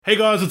Hey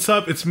guys, what's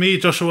up? It's me,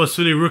 Joshua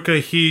Suliruka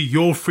here,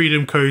 your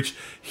freedom coach,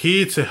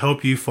 here to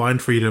help you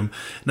find freedom.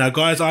 Now,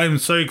 guys, I am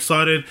so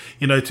excited,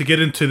 to get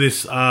into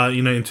this,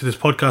 into this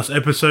podcast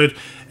episode.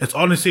 It's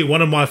honestly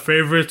one of my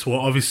favorites.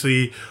 Well,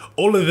 obviously,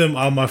 all of them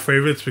are my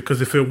favorites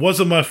because if it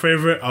wasn't my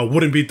favorite, I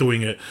wouldn't be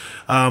doing it.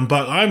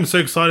 But I'm so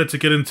excited to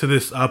get into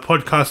this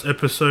podcast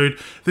episode.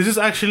 This is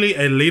actually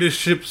a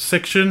leadership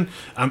section.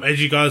 As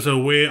you guys are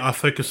aware, I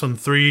focus on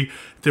 3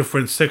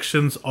 different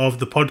sections of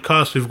the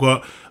podcast. We've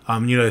got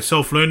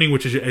self-learning,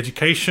 which is your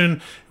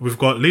education. We've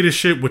got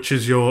leadership, which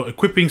is your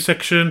equipping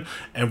section.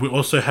 And we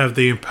also have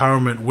the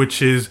empowerment,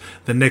 which is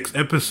the next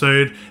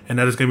episode. And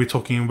that is going to be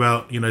talking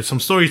about, some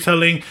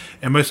storytelling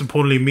and most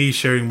importantly, me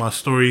sharing my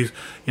stories,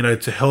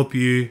 to help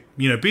you,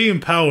 be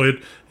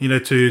empowered,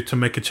 to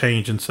make a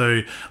change. And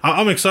so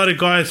I'm excited,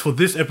 guys, for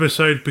this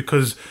episode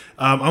because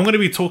I'm going to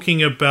be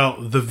talking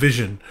about the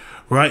vision,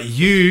 right?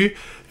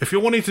 If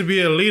you're wanting to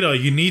be a leader,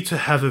 you need to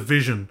have a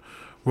vision.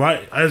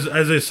 Right, as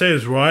it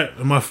says, right,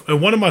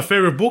 one of my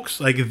favorite books,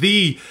 like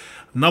the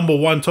number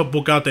 1 top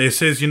book out there, it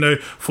says,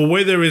 for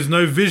where there is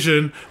no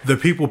vision, the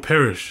people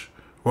perish.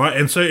 Right,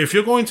 and so if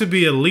you're going to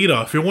be a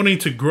leader, if you're wanting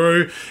to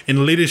grow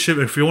in leadership,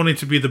 if you're wanting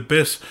to be the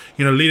best,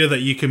 leader that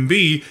you can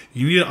be,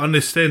 you need to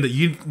understand that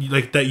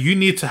you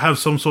need to have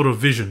some sort of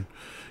vision.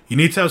 You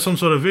need to have some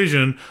sort of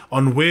vision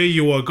on where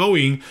you are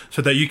going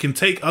so that you can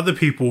take other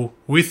people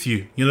with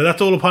you. That's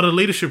all a part of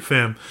leadership,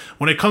 fam.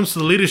 When it comes to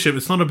the leadership,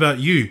 it's not about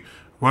you.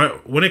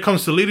 Right? When it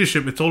comes to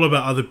leadership, it's all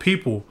about other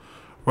people,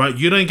 right?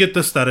 You don't get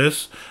the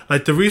status.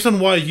 Like the reason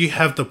why you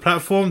have the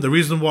platform, the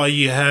reason why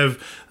you have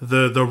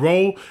the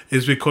role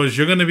is because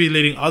you're going to be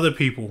leading other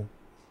people.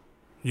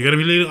 You're going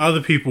to be leading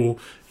other people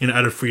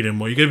out of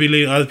freedom, or you're going to be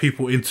leading other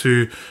people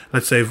into,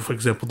 let's say, for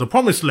example, the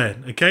promised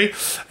land. Okay.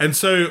 And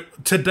so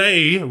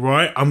today,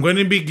 right, I'm going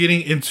to be getting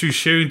into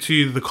sharing to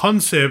you the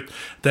concept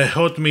that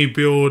helped me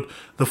build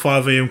the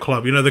 5 a.m.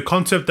 club. The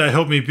concept that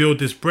helped me build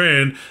this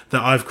brand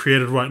that I've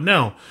created right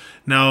now.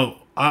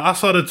 Now, I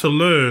started to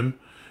learn,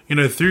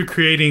 through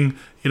creating,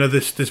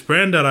 this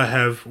brand that I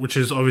have, which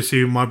is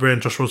obviously my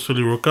brand, Joshua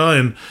Suliruka,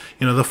 and,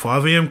 the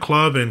 5 a.m.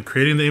 club and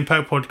creating the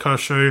Impact Podcast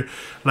Show.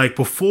 Like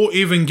before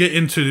even get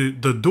into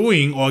the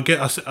doing or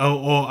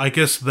I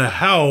guess the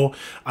how,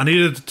 I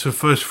needed to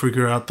first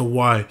figure out the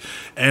why.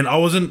 And I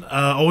wasn't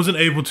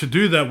able to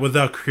do that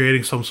without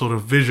creating some sort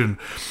of vision.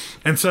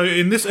 And so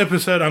in this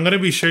episode, I'm going to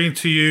be sharing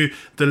to you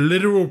the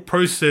literal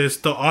process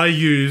that I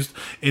used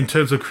in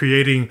terms of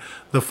creating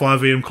the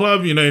 5 a.m.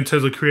 club, in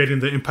terms of creating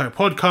the Impact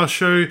Podcast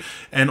Show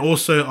and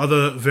also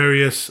other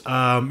various,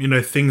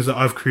 things that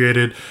I've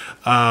created,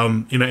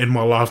 in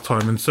my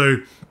lifetime. And so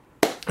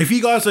if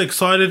you guys are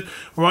excited,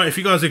 right,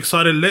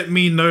 let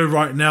me know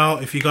right now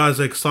if you guys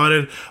are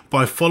excited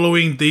by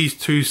following these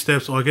 2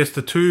 steps, or I guess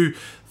the 2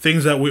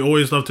 things that we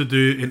always love to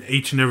do in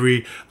each and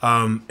every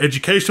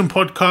education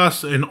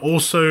podcast, and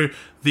also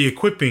the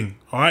equipping.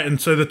 All right.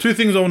 And so the 2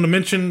 things I want to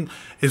mention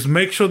is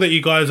make sure that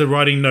you guys are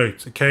writing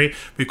notes. Okay.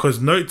 Because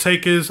note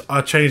takers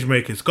are change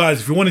makers.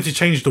 Guys, if you wanted to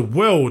change the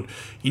world,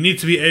 you need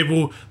to be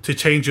able to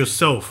change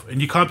yourself,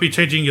 and you can't be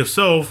changing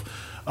yourself.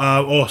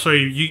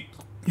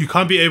 You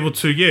can't be able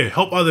to,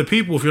 help other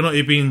people if you're not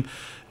being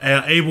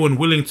able and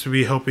willing to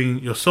be helping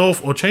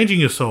yourself or changing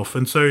yourself.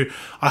 And so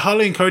I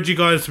highly encourage you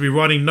guys to be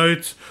writing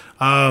notes.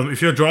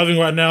 If you're driving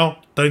right now,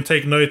 don't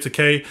take notes,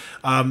 okay?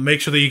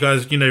 Make sure that you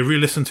guys,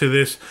 re-listen to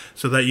this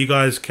so that you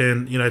guys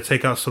can,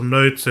 take out some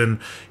notes and,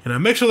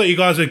 make sure that you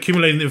guys are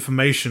accumulating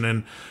information.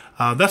 And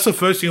that's the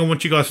first thing I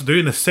want you guys to do.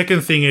 And the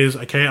second thing is,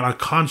 okay, and I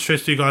can't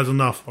stress to you guys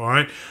enough, all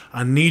right?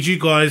 I need you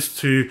guys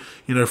to,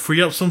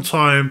 free up some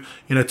time,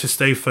 to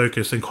stay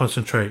focused and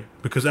concentrate.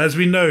 Because as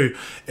we know,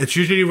 it's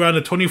usually around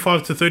the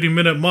 25 to 30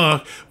 minute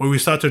mark where we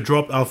start to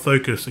drop our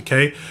focus,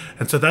 okay?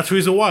 And so that's the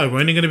reason why we're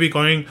only going to be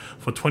going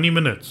for 20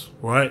 minutes,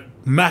 right?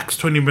 Max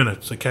 20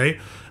 minutes, okay?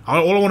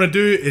 All I want to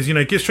do is,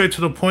 get straight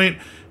to the point,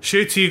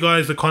 share to you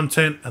guys the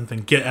content, and then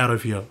get out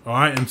of here, all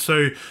right? And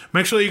so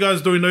make sure that you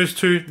guys are doing those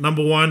 2.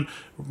 Number 1,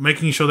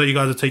 making sure that you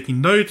guys are taking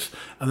notes.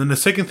 And then the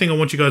second thing I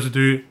want you guys to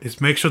do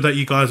is make sure that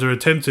you guys are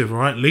attentive, all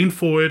right? Lean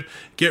forward,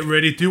 get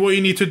ready, do what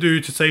you need to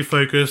do to stay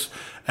focused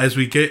as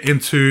we get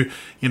into,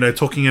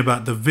 talking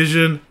about the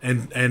vision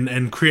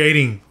and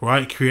creating,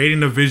 right?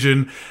 Creating a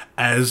vision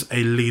as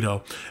a leader.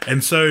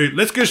 And so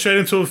let's get straight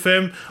into it,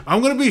 fam.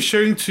 I'm going to be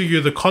sharing to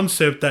you the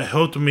concept that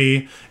helped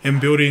me in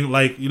building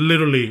like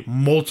literally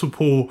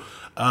multiple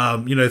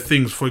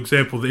things. For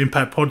example, the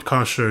Impact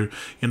Podcast Show.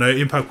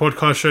 Impact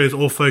Podcast Show is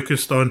all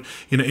focused on,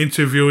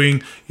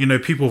 interviewing,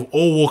 people of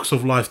all walks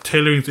of life,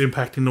 tailoring to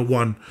impacting the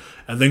one.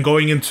 And then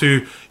going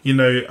into,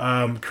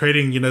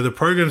 creating, the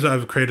programs that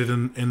I've created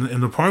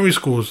in the primary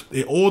schools,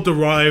 it all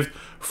derived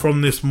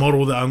from this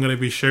model that I'm going to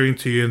be sharing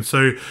to you. And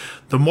so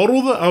the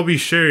model that I'll be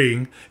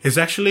sharing is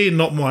actually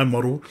not my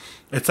model.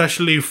 It's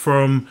actually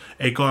from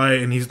a guy,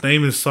 and his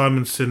name is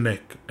Simon Sinek.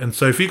 And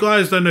so if you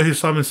guys don't know who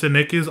Simon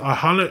Sinek is, I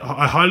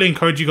highly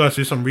encourage you guys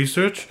to do some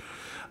research.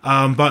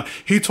 But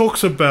he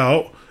talks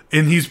about,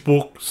 in his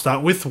book,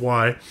 Start With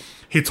Why,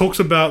 he talks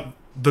about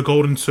the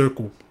golden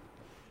circle.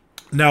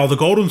 Now, the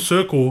golden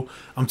circle,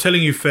 I'm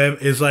telling you, fam,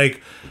 is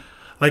like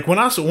when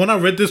I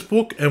read this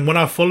book and when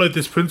I followed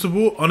this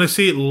principle,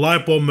 honestly,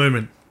 light bulb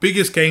moment,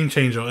 biggest game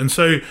changer. And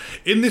so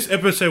in this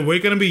episode, we're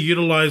going to be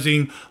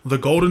utilizing the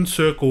golden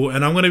circle,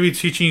 and I'm going to be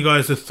teaching you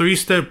guys the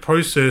 3-step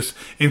process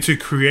into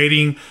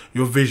creating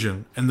your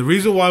vision. And the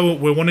reason why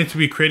we're wanting to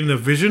be creating the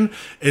vision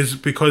is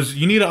because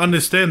you need to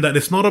understand that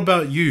it's not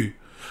about you.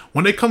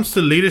 When it comes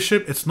to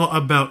leadership, it's not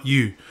about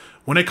you.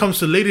 When it comes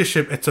to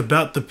leadership, it's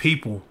about the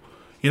people.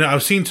 You know,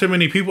 I've seen too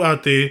many people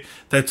out there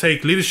that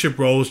take leadership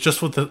roles just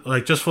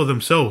for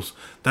themselves.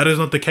 That is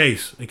not the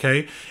case,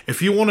 okay?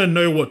 If you want to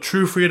know what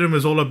true freedom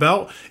is all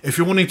about, if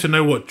you're wanting to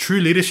know what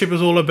true leadership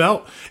is all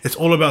about, it's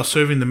all about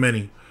serving the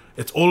many.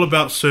 It's all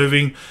about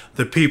serving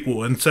the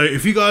people. And so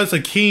if you guys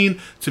are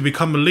keen to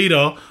become a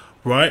leader,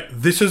 right,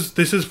 this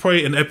is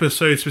probably an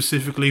episode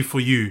specifically for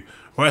you,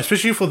 right?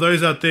 Especially for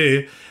those out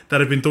there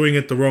that have been doing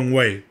it the wrong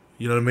way.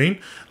 You know what I mean?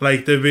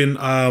 Like they've been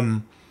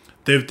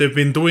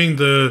doing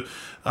the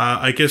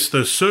I guess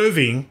the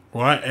serving,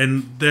 right?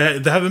 And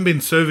they haven't been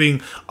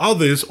serving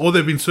others. All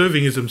they've been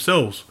serving is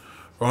themselves,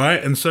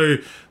 right? And so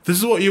this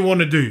is what you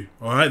want to do,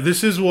 all right?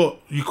 This is what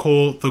you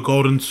call the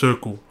golden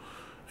circle.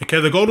 Okay,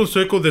 the golden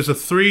circle, there's a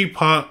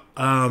 3-part,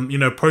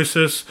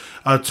 process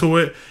to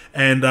it.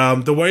 And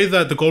the way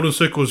that the golden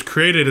circle is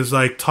created is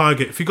like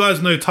Target. If you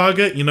guys know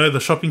Target, you know, the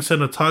shopping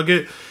center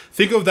Target,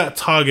 think of that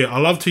Target. I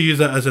love to use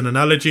that as an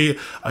analogy.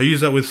 I use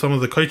that with some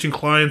of the coaching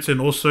clients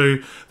and also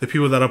the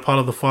people that are part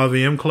of the 5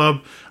 a.m.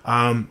 club.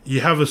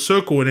 You have a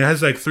circle and it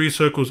has like 3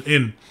 circles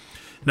in.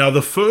 Now,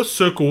 the first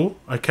circle,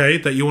 okay,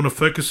 that you want to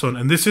focus on,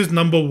 and this is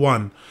number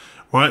 1,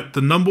 right?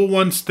 The number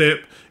 1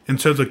 step in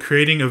terms of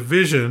creating a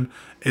vision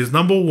is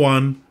number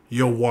 1,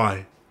 your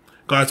why.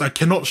 Guys, I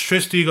cannot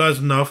stress to you guys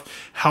enough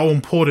how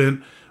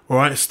important, all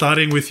right,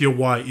 starting with your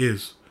why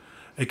is.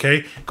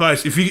 Okay,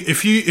 guys,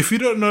 if you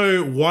don't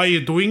know why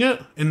you're doing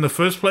it in the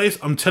first place,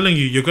 I'm telling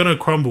you, you're gonna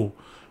crumble.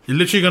 You're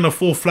literally gonna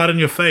fall flat on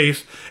your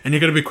face, and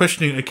you're gonna be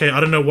questioning. Okay, I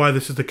don't know why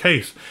this is the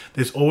case.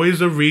 There's always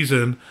a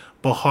reason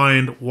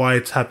behind why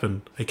it's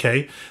happened.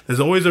 Okay, there's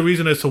always a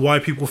reason as to why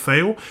people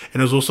fail,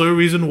 and there's also a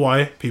reason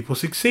why people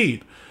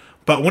succeed.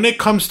 But when it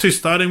comes to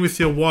starting with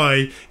your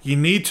why, you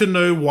need to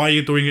know why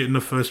you're doing it in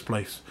the first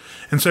place.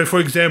 And so, for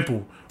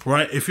example,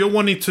 right, if you're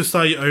wanting to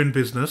start your own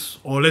business,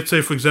 or let's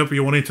say, for example,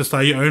 you're wanting to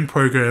start your own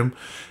program,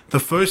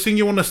 the first thing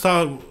you want to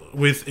start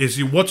with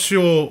is what's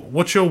your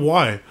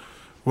why,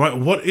 right?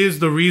 What is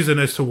the reason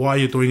as to why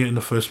you're doing it in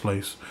the first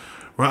place,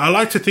 right? I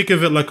like to think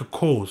of it like a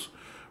cause,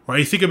 right?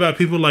 You think about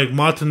people like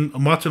Martin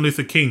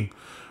Luther King,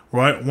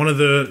 right? One of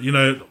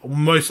the,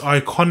 most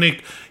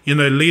iconic,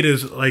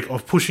 leaders like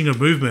of pushing a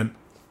movement.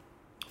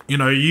 You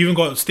even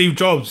got Steve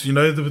Jobs,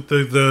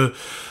 the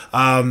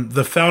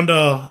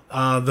founder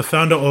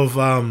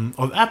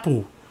of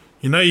Apple.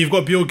 You've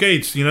got Bill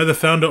Gates, the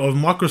founder of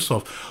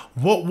Microsoft.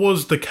 What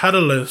was the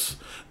catalyst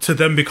to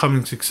them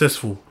becoming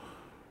successful?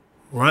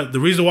 Right? The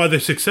reason why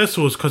they're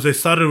successful is because they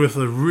started with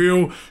a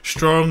real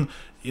strong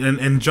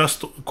and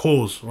just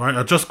cause, right?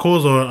 A just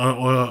cause, or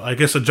I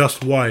guess a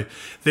just why.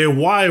 Their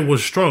why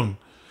was strong.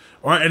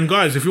 All right, and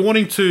guys, if you're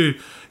wanting to,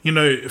 get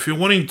a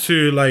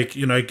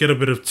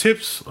bit of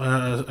tips,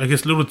 I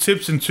guess little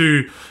tips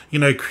into,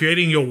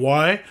 creating your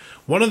why.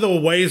 One of the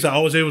ways that I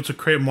was able to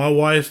create my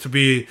whys to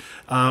be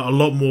a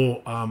lot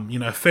more,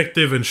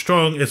 effective and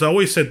strong is I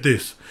always said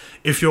this: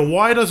 if your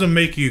why doesn't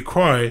make you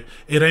cry,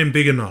 it ain't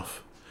big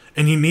enough,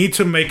 and you need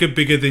to make it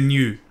bigger than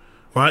you.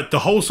 Right? The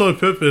whole sole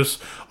purpose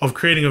of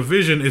creating a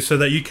vision is so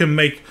that you can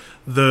make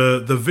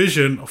the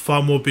vision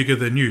far more bigger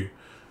than you.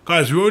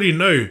 Guys, we already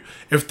know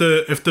if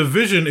the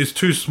vision is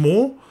too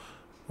small,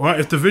 right?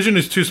 If the vision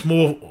is too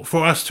small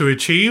for us to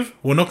achieve,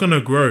 we're not going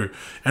to grow.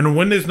 And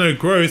when there's no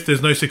growth,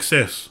 there's no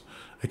success.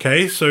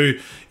 Okay, so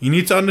you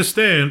need to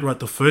understand, right?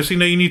 The first thing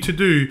that you need to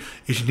do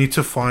is you need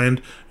to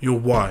find your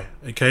why.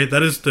 Okay,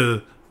 that is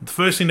the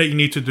first thing that you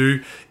need to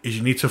do is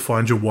you need to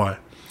find your why.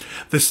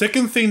 The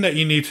second thing that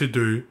you need to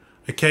do,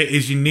 okay,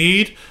 is you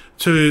need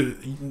to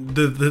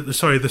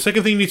the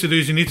second thing you need to do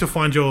is you need to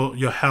find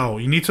your how.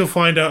 You need to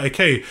find out,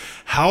 okay,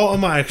 how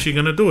am I actually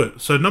going to do it?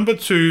 So number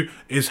 2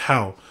 is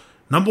how.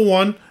 Number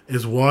 1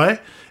 is why,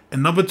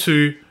 and number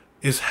 2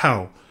 is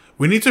how.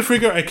 We need to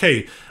figure out,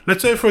 okay,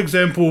 let's say for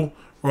example,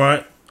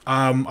 right,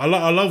 I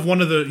love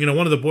one of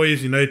the boys,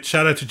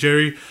 shout out to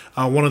Jerry,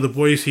 one of the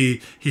boys, he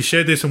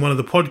shared this in one of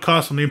the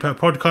podcasts on the Impact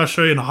Podcast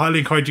Show, and I highly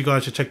encourage you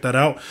guys to check that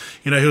out.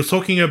 He was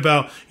talking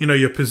about,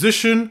 your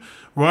position,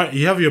 right?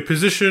 You have your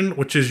position,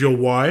 which is your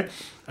why,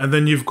 and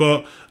then you've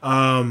got,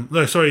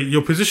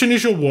 your position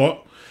is your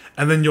what,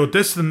 and then your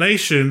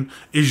destination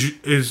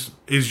is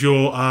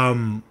your,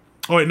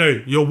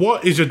 your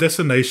what is your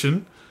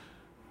destination.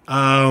 You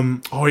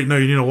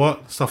know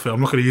what? Stuff it. I'm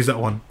not going to use that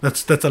one.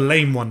 That's a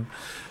lame one.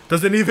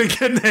 Doesn't even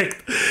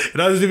connect. It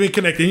doesn't even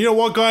connect. And you know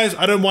what, guys?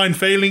 I don't mind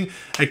failing.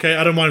 Okay,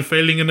 I don't mind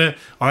failing in it.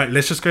 All right,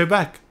 let's just go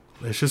back.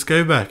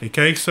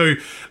 Okay, so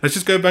let's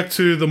just go back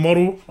to the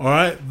model. All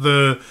right,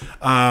 the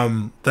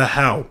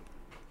how.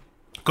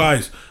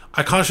 Guys,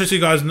 I can't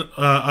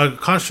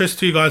stress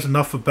to you guys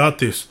enough about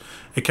this.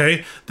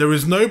 Okay, there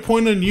is no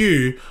point in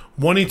you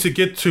wanting to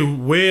get to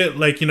where,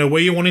 like, you know,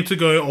 where you're wanting to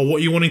go or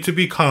what you're wanting to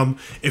become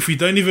if you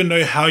don't even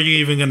know how you're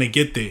even going to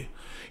get there.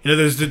 You know,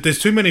 there's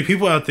too many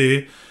people out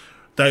there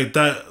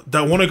that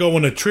want to go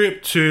on a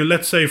trip to,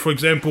 let's say, for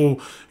example,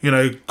 you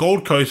know,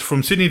 Gold Coast,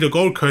 from Sydney to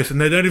Gold Coast, and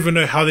they don't even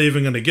know how they're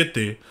even going to get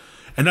there.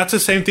 And that's the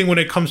same thing when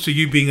it comes to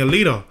you being a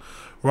leader,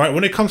 right?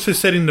 When it comes to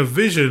setting the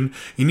vision,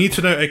 you need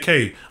to know,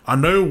 okay, I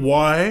know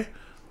why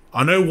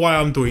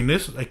I'm doing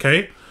this,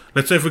 okay?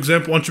 Let's say, for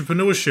example,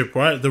 entrepreneurship,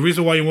 right? The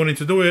reason why you're wanting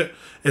to do it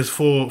is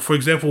for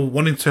example,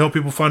 wanting to help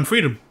people find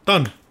freedom.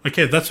 Done.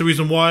 Okay, that's the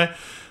reason why.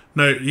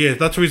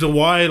 That's the reason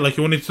why, like,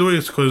 you wanting to do it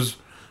is because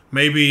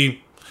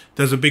maybe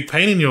there's a big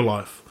pain in your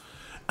life.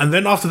 And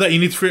then after that, you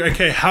need to figure,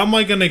 okay, how am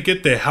I going to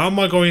get there? How am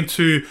I going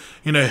to,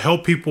 you know,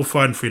 help people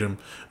find freedom?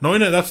 Knowing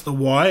that that's the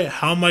why,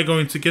 how am I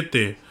going to get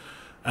there?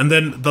 And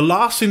then the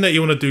last thing that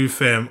you want to do,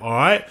 fam, all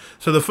right?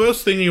 So the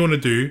first thing you want to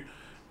do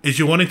is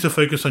you're wanting to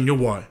focus on your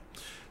why.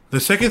 The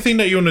second thing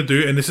that you want to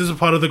do, and this is a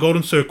part of the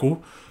golden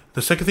circle,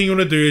 the second thing you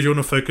want to do is you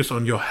want to focus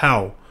on your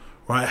how,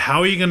 right? How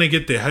are you going to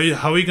get there?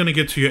 How are you going to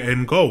get to your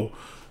end goal,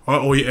 right?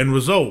 Or your end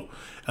result?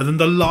 And then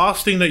the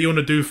last thing that you want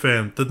to do,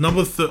 fam, the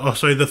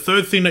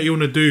third thing that you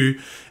want to do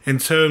in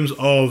terms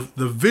of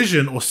the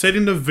vision or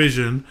setting the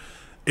vision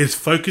is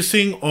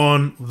focusing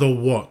on the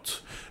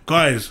what.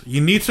 Guys,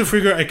 you need to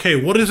figure out, okay,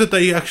 what is it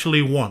that you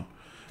actually want?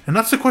 And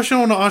that's the question I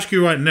want to ask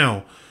you right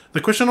now.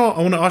 The question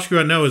I want to ask you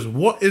right now is,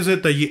 what is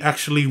it that you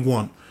actually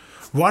want?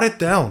 Write it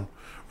down.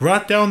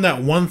 Write down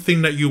that one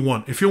thing that you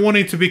want. If you're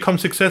wanting to become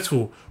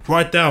successful,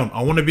 write down,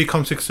 I want to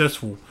become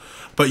successful.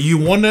 But you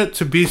want it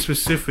to be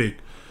specific.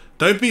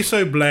 Don't be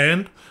so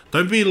bland.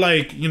 Don't be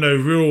like, you know,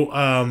 real,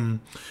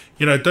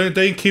 you know,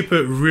 don't keep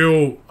it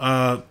real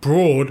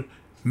broad.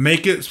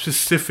 Make it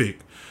specific.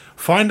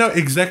 Find out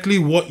exactly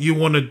what you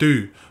want to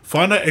do.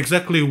 Find out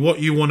exactly what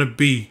you want to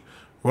be,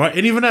 right?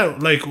 And even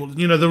out, like,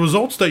 you know, the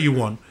results that you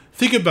want.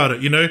 Think about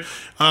it, you know.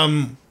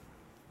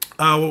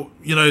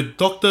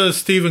 Dr.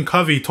 Stephen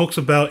Covey talks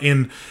about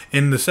in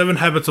the 7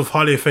 Habits of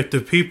Highly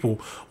Effective People,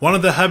 one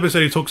of the habits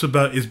that he talks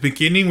about is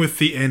beginning with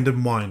the end in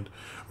mind,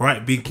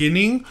 right?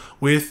 Beginning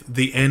with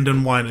the end in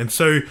mind. And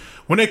so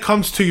when it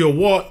comes to your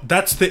what,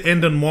 that's the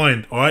end in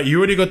mind, all right? You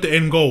already got the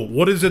end goal.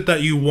 What is it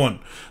that you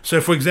want?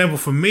 So, for example,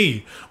 for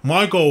me,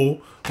 my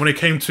goal when it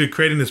came to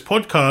creating this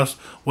podcast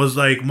was,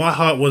 like, my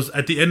heart was,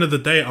 at the end of the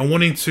day, I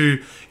wanting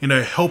to, you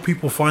know, help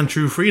people find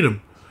true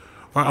freedom.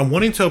 Right, I'm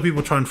wanting to help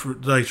people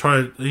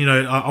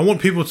I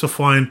want people to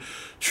find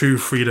true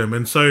freedom.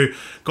 And so,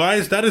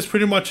 guys, that is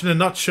pretty much in a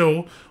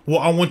nutshell what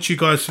I want you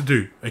guys to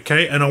do,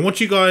 okay? And I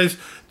want you guys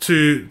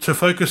to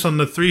focus on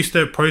the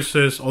 3-step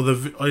process, or the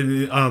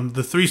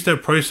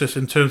 3-step process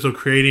in terms of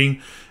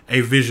creating a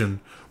vision,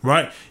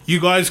 right? You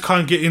guys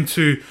can't get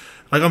into,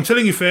 like, I'm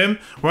telling you, fam,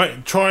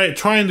 right? Try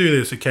and do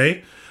this,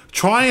 okay?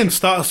 Try and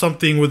start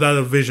something without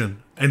a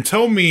vision. And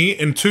tell me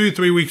in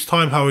 2-3 weeks'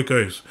 time how it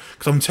goes.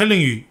 Because I'm telling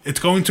you, it's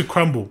going to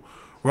crumble,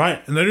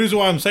 right? And the reason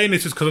why I'm saying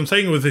this is because I'm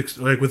saying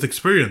it with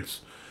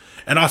experience.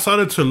 And I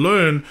started to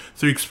learn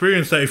through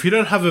experience that if you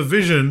don't have a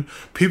vision,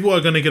 people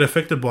are going to get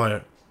affected by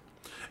it.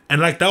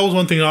 And, like, that was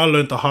one thing I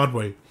learned the hard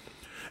way.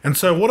 And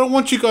so what I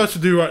want you guys to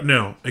do right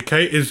now,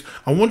 okay, is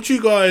I want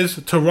you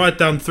guys to write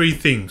down 3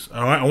 things,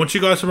 all right? I want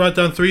you guys to write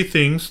down 3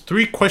 things,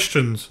 3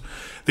 questions.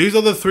 These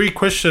are the 3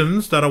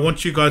 questions that I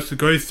want you guys to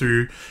go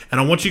through, and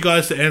I want you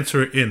guys to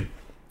answer it in.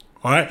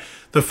 All right.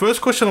 The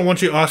first question I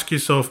want you to ask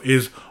yourself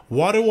is,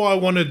 why do I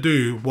want to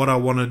do what I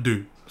want to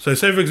do? So,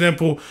 say, for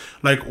example,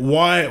 like,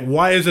 why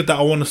is it that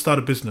I want to start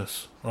a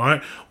business? All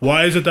right.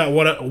 Why is it that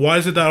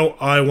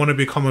I want to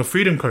become a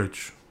freedom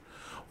coach?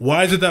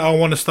 Why is it that I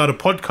want to start a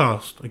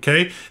podcast?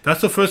 Okay,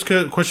 that's the first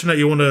question that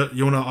you want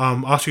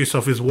to ask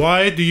yourself, is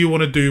why do you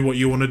want to do what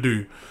you want to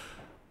do?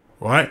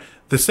 All right.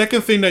 The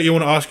second thing that you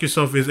want to ask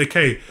yourself is,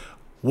 okay,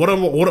 what are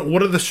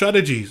the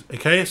strategies?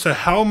 Okay, so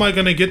how am I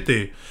going to get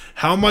there?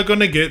 How am I going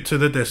to get to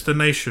the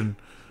destination?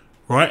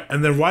 Right,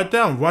 and then write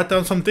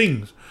down some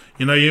things.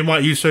 You know, you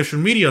might use social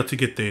media to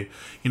get there.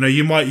 You know,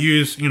 you might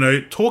use, you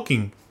know,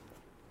 talking,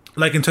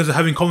 like, in terms of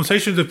having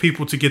conversations with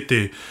people to get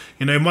there.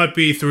 You know, it might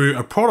be through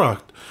a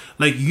product.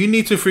 Like, you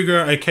need to figure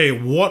out, okay,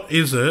 what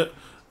is it?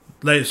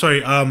 What is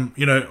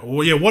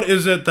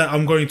it that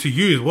I'm going to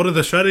use? What are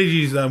the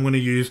strategies that I'm going to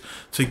use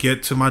to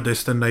get to my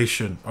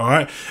destination? All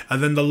right.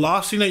 And then the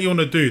last thing that you want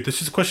to do,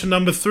 this is question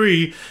number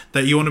 3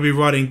 that you want to be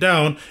writing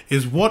down,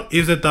 is what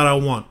is it that I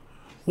want?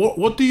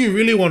 What do you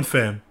really want,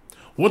 fam?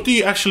 What do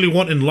you actually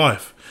want in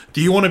life?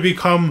 Do you want to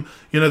become,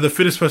 you know, the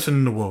fittest person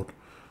in the world?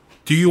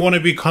 Do you want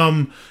to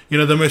become, you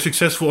know, the most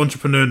successful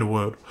entrepreneur in the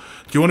world?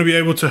 Do you want to be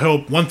able to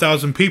help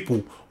 1,000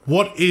 people?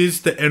 What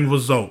is the end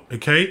result?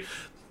 Okay.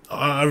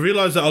 I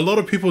realize that a lot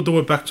of people do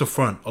it back to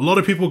front. A lot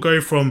of people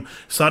go from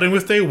starting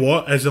with their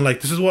what, as in,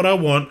 like, this is what I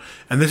want,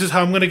 and this is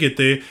how I'm going to get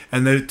there,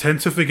 and they tend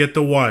to forget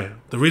the why.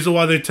 The reason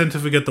why they tend to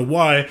forget the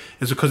why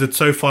is because it's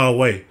so far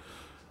away.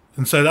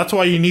 And so that's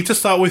why you need to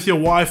start with your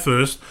why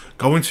first,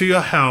 go into your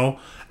how,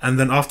 and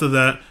then after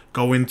that,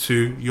 go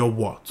into your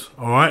what.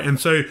 All right. And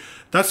so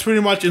that's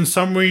pretty much in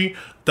summary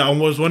that I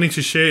was wanting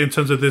to share in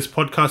terms of this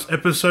podcast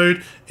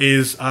episode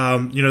is,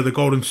 the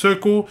golden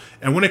circle.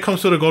 And when it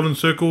comes to the golden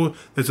circle,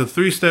 there's a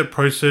 3-step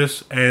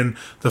process. And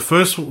the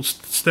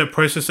first step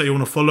process that you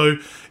want to follow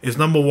is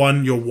number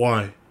 1, your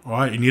why. All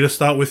right. You need to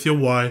start with your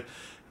why.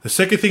 The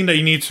second thing that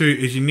you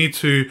need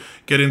to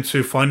get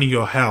into finding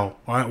your how.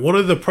 All right. What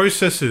are the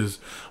processes?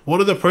 What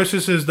are the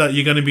processes that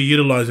you're going to be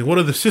utilizing? What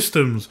are the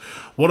systems?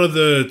 What are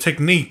the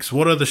techniques?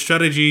 What are the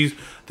strategies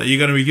that you're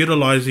going to be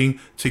utilizing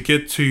to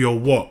get to your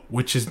what,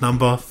 which is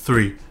number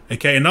 3.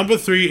 Okay. And number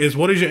 3 is,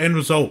 what is your end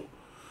result?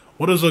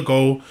 What is the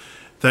goal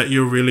that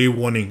you're really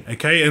wanting?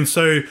 Okay. And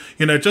so,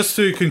 just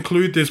to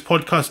conclude this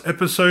podcast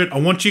episode, I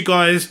want you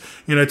guys,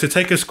 to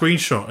take a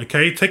screenshot.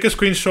 Okay. Take a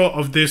screenshot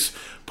of this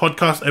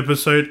podcast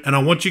episode, and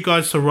I want you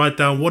guys to write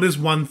down what is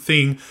one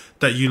thing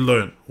that you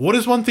learned. What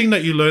is one thing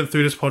that you learned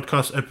through this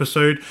podcast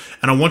episode?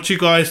 And I want you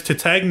guys to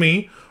tag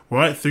me,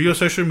 right, through your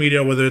social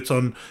media, whether it's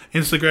on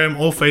Instagram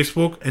or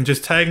Facebook, and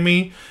just tag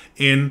me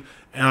in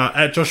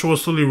at Joshua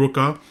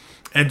Suliruka,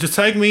 and just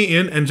tag me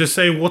in and just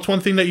say, what's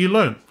one thing that you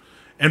learned?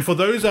 And for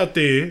those out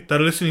there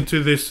that are listening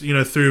to this,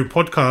 through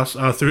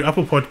podcasts, through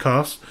Apple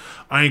Podcasts,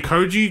 I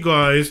encourage you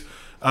guys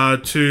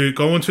to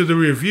go into the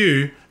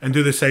review and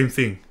do the same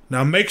thing.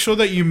 Now, make sure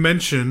that you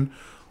mention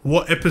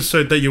what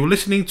episode that you were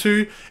listening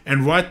to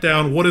and write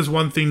down what is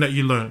one thing that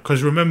you learned.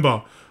 Because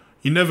remember,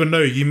 you never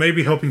know. You may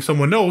be helping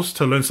someone else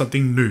to learn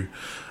something new.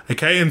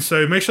 Okay, and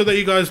so make sure that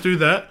you guys do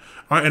that.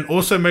 All right, and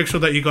also make sure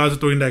that you guys are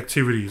doing the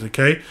activities,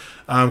 okay?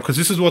 Because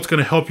this is what's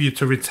going to help you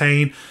to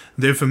retain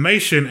the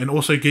information and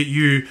also get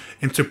you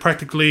into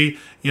practically,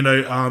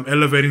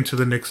 elevating to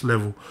the next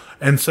level.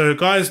 And so,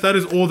 guys, that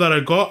is all that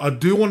I got. I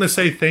do want to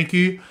say thank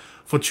you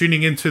for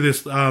tuning into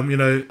this,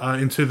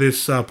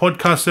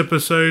 podcast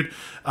episode.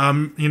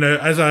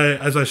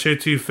 As I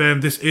shared to you,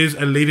 fam, this is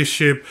a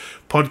leadership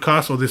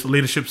podcast, or this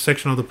leadership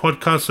section of the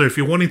podcast. So if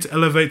you're wanting to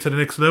elevate to the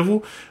next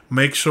level,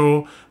 make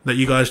sure that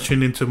you guys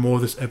tune into more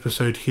of this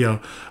episode here.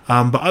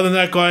 But other than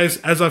that, guys,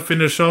 as I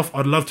finish off,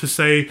 I'd love to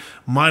say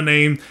my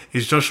name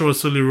is Joshua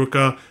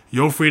Suliruka,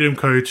 your freedom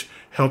coach,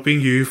 helping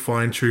you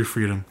find true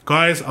freedom.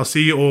 Guys, I'll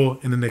see you all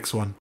in the next one.